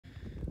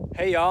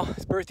Hey y'all,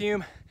 it's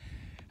Berthiaume,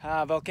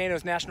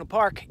 Volcanoes National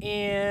Park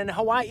in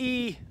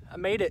Hawaii. I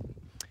made it.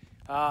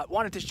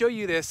 Wanted to show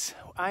you this.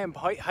 I am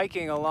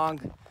hiking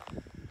along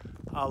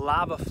a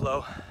lava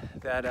flow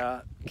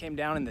that came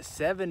down in the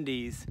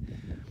 70s.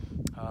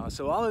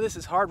 So all of this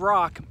is hard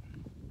rock.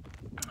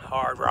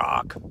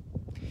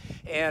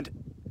 And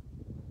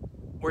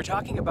we're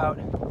talking about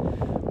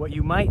what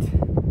you might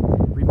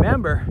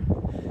remember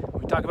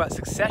when we talk about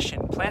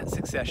succession, plant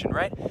succession,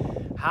 right?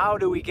 How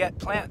do we get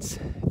plants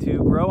to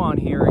grow on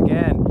here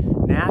again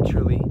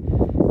naturally?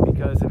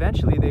 Because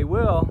eventually they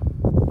will,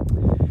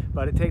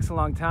 but it takes a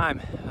long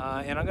time.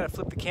 And I'm gonna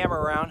flip the camera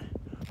around.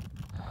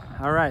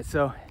 All right,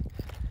 so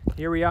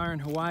here we are in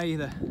Hawaii.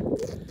 The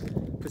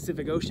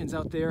Pacific Ocean's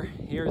out there.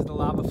 Here's the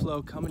lava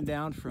flow coming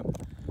down from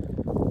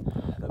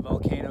the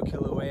volcano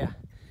Kilauea.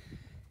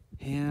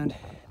 And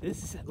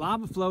this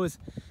lava flow is,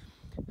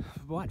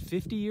 what,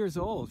 50 years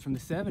old, from the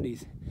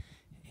 70s.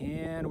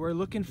 And we're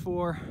looking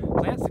for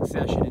plant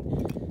succession.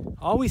 And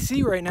all we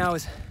see right now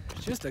is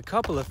just a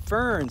couple of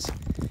ferns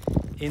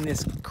in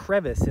this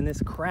crevice, in this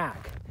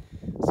crack.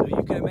 So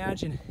you can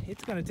imagine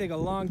it's going to take a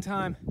long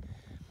time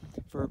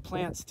for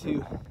plants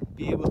to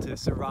be able to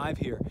survive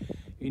here.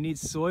 You need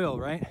soil,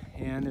 right?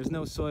 And there's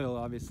no soil,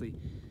 obviously,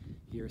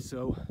 here.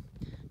 So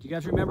do you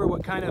guys remember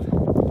what kind of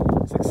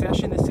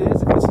succession this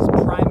is? If this is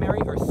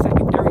primary or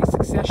secondary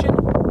succession?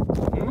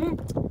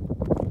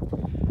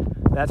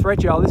 That's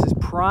right, y'all. This is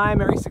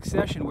primary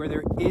succession, where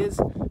there is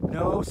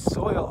no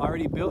soil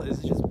already built. This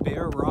is just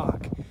bare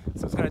rock.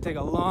 So it's going to take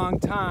a long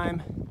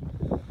time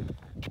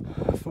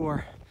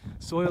for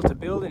soil to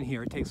build in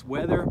here. It takes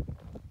weather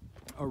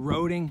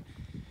eroding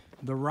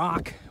the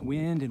rock,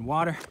 wind and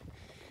water,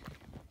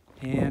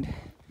 and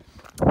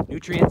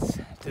nutrients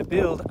to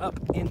build up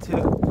into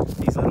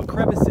these little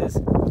crevices.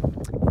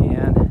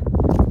 And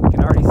we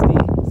can already see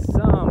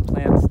some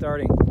plants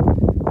starting,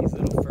 these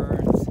little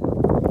ferns,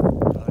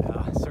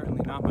 but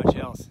certainly not much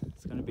else.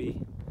 It's going to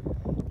be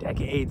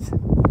decades.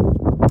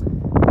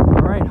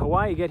 All right,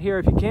 Hawaii, get here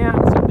if you can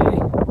someday.